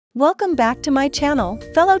Welcome back to my channel,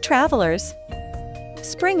 fellow travelers.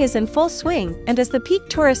 Spring is in full swing, and as the peak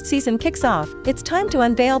tourist season kicks off, it's time to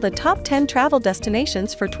unveil the top 10 travel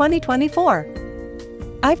destinations for 2024.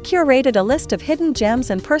 I've curated a list of hidden gems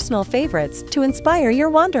and personal favorites to inspire your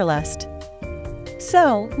wanderlust.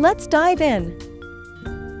 So, let's dive in.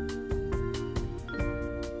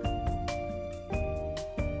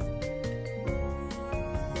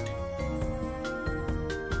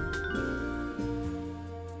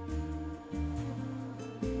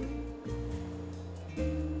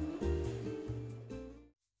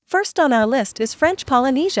 First on our list is French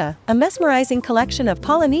Polynesia, a mesmerizing collection of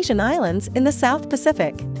Polynesian islands in the South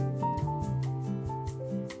Pacific.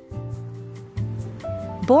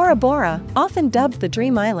 Bora Bora, often dubbed the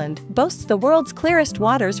Dream Island, boasts the world's clearest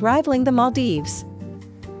waters rivaling the Maldives.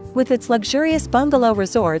 With its luxurious bungalow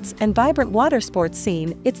resorts and vibrant water sports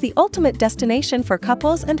scene, it's the ultimate destination for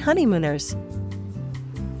couples and honeymooners.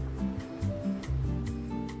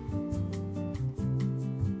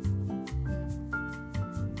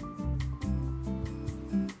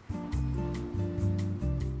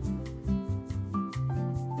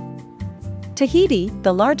 Tahiti,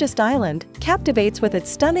 the largest island, captivates with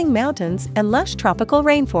its stunning mountains and lush tropical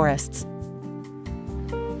rainforests.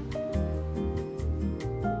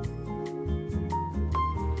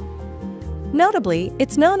 Notably,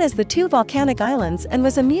 it's known as the Two Volcanic Islands and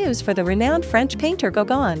was a muse for the renowned French painter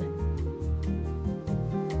Gauguin.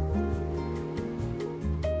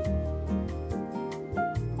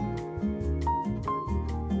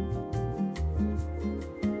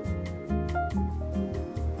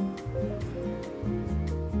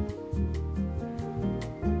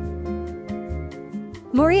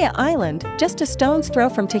 Moorea Island, just a stone's throw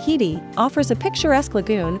from Tahiti, offers a picturesque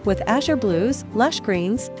lagoon with azure blues, lush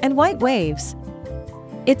greens, and white waves.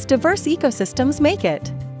 Its diverse ecosystems make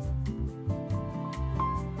it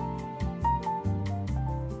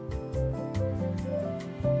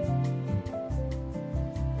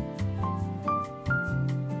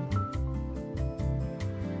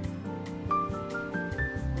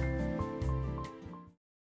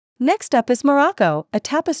Next up is Morocco, a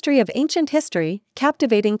tapestry of ancient history,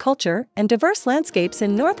 captivating culture, and diverse landscapes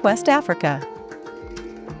in northwest Africa.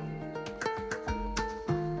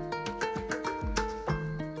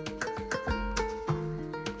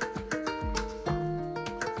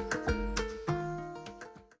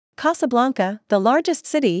 Casablanca, the largest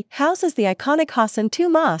city, houses the iconic Hassan II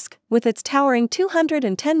Mosque, with its towering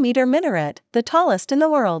 210-meter minaret, the tallest in the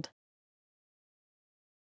world.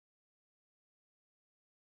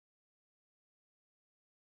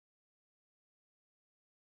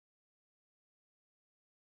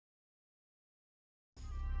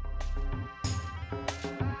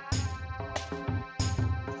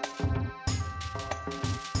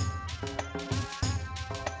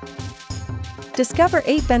 Discover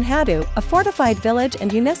Ait Ben Haddou, a fortified village and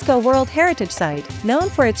UNESCO World Heritage Site, known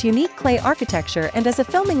for its unique clay architecture and as a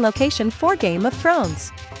filming location for Game of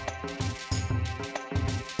Thrones.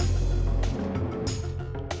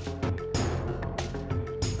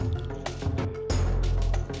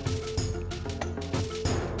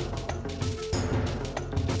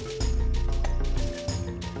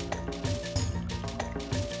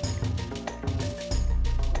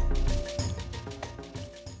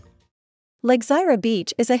 Lake Zaire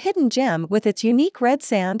Beach is a hidden gem with its unique red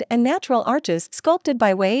sand and natural arches sculpted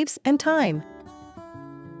by waves and time.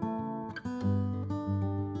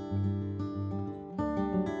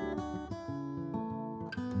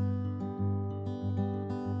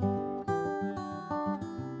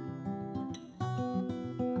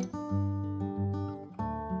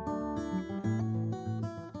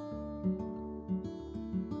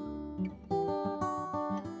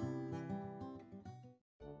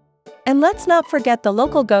 And let's not forget the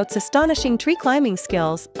local goat's astonishing tree climbing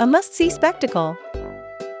skills, a must-see spectacle.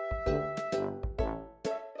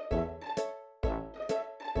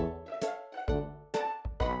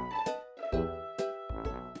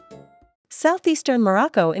 Southeastern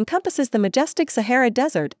Morocco encompasses the majestic Sahara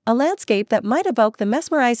Desert, a landscape that might evoke the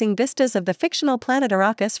mesmerizing vistas of the fictional planet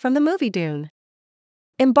Arrakis from the movie Dune.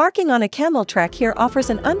 Embarking on a camel trek here offers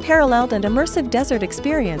an unparalleled and immersive desert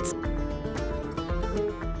experience.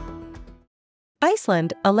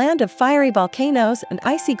 Iceland, a land of fiery volcanoes and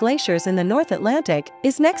icy glaciers in the North Atlantic,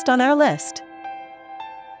 is next on our list.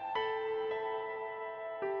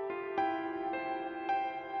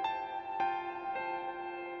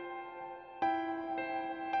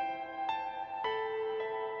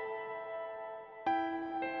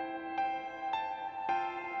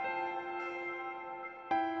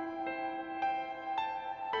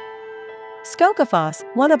 Skogafoss,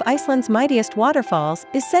 one of Iceland's mightiest waterfalls,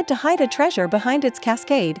 is said to hide a treasure behind its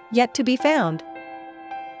cascade, yet to be found.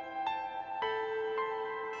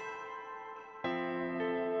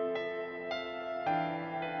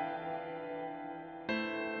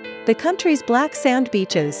 The country's black sand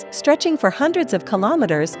beaches, stretching for hundreds of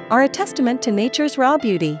kilometers, are a testament to nature's raw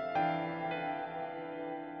beauty.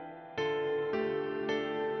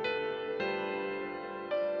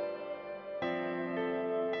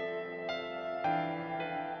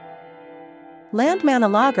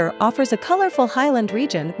 Landmannalaugar offers a colorful highland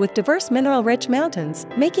region with diverse mineral-rich mountains,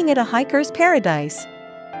 making it a hiker's paradise.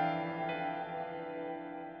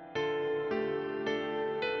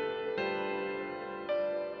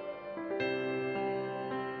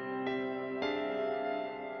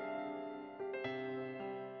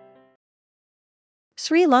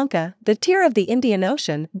 Sri Lanka, the tear of the Indian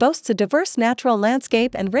Ocean, boasts a diverse natural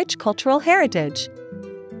landscape and rich cultural heritage.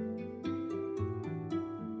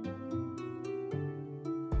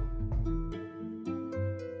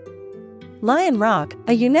 Lion Rock,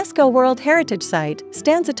 a UNESCO World Heritage Site,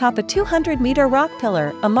 stands atop a 200-meter rock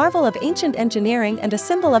pillar, a marvel of ancient engineering and a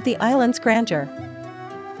symbol of the island's grandeur.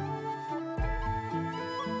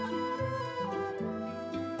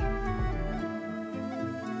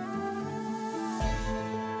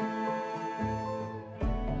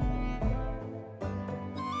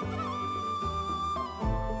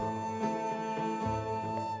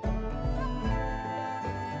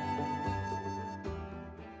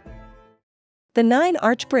 The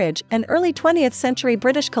Nine-Arch Bridge, an early 20th century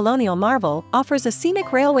British colonial marvel, offers a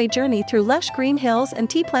scenic railway journey through lush green hills and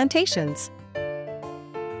tea plantations.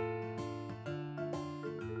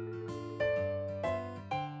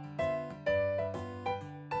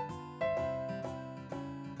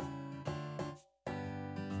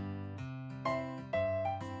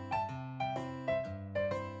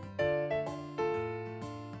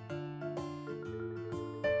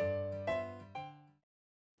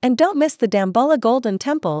 And don't miss the Dambulla Golden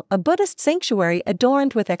Temple, a Buddhist sanctuary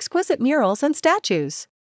adorned with exquisite murals and statues.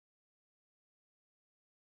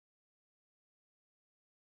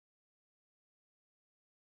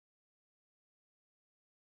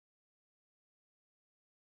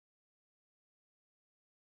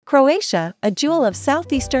 Croatia, a jewel of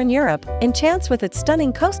southeastern Europe, enchants with its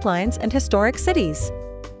stunning coastlines and historic cities.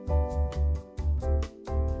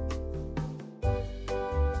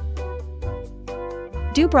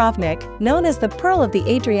 Dubrovnik, known as the Pearl of the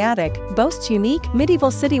Adriatic, boasts unique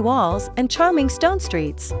medieval city walls and charming stone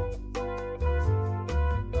streets.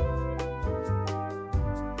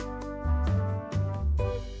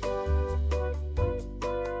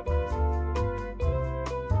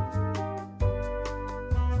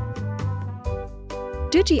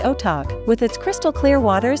 Dugi Otok, with its crystal-clear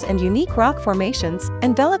waters and unique rock formations,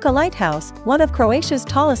 and Velika Lighthouse, one of Croatia's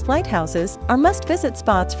tallest lighthouses, are must-visit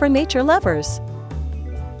spots for nature lovers.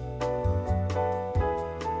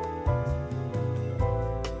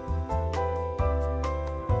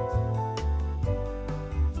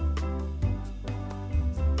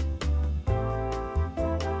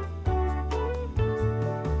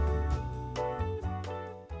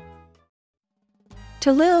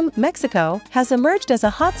 Tulum, Mexico, has emerged as a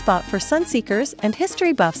hotspot for sunseekers and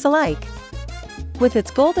history buffs alike. With its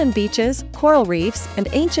golden beaches, coral reefs, and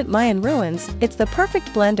ancient Mayan ruins, it's the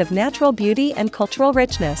perfect blend of natural beauty and cultural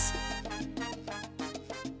richness.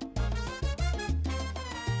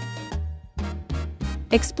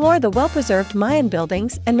 Explore the well-preserved Mayan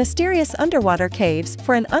buildings and mysterious underwater caves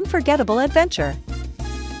for an unforgettable adventure.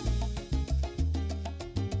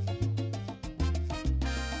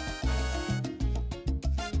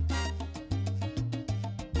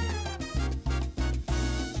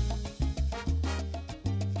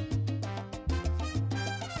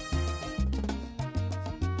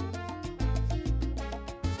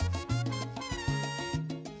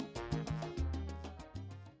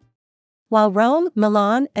 While Rome,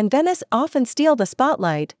 Milan, and Venice often steal the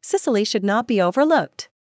spotlight, Sicily should not be overlooked.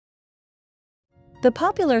 The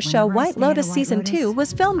popular show White Lotus Season 2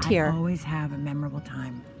 was filmed here. I always have a memorable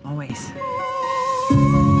time. Always.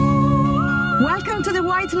 Welcome to the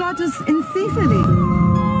White Lotus in Sicily.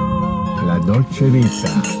 La dolce vita.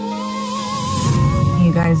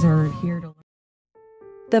 You guys are here to...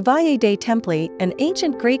 The Valle dei Templi, an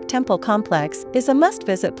ancient Greek temple complex, is a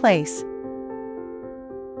must-visit place.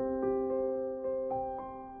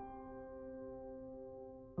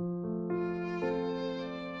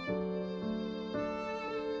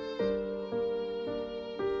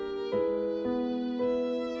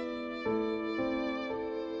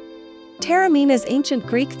 Taormina's ancient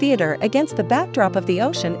Greek theater against the backdrop of the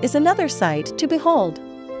ocean is another sight to behold.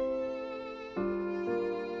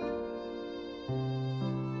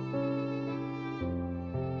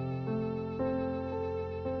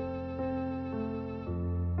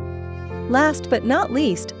 Last but not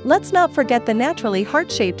least, let's not forget the naturally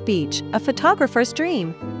heart-shaped beach, a photographer's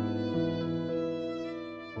dream.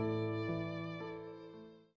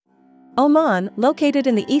 Oman, located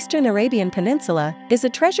in the eastern Arabian Peninsula, is a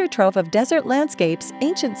treasure trove of desert landscapes,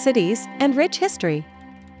 ancient cities, and rich history.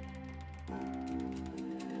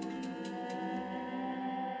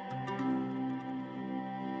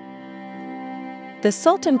 The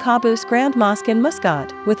Sultan Qaboos Grand Mosque in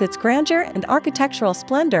Muscat, with its grandeur and architectural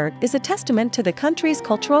splendor, is a testament to the country's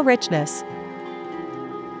cultural richness.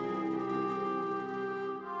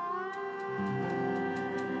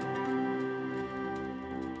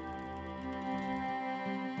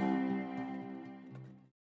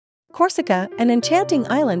 Corsica, an enchanting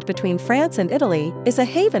island between France and Italy, is a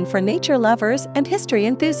haven for nature lovers and history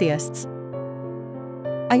enthusiasts.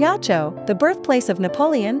 Ajaccio, the birthplace of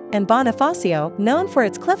Napoleon and Bonifacio, known for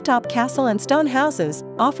its clifftop castle and stone houses,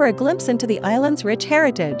 offer a glimpse into the island's rich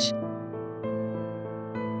heritage.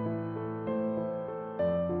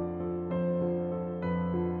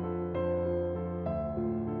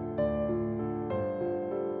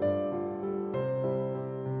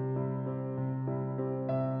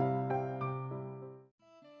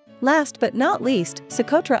 Last but not least,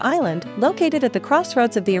 Socotra Island, located at the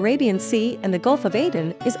crossroads of the Arabian Sea and the Gulf of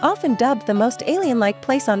Aden, is often dubbed the most alien-like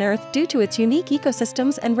place on Earth due to its unique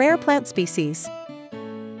ecosystems and rare plant species.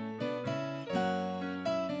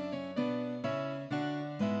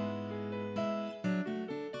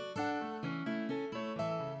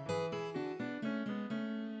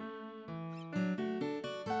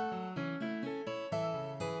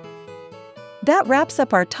 That wraps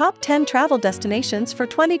up our top 10 travel destinations for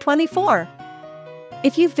 2024.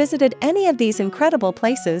 If you've visited any of these incredible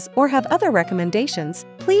places or have other recommendations,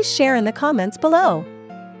 please share in the comments below.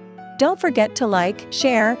 Don't forget to like,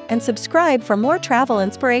 share, and subscribe for more travel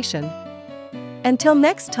inspiration. Until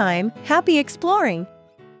next time, happy exploring!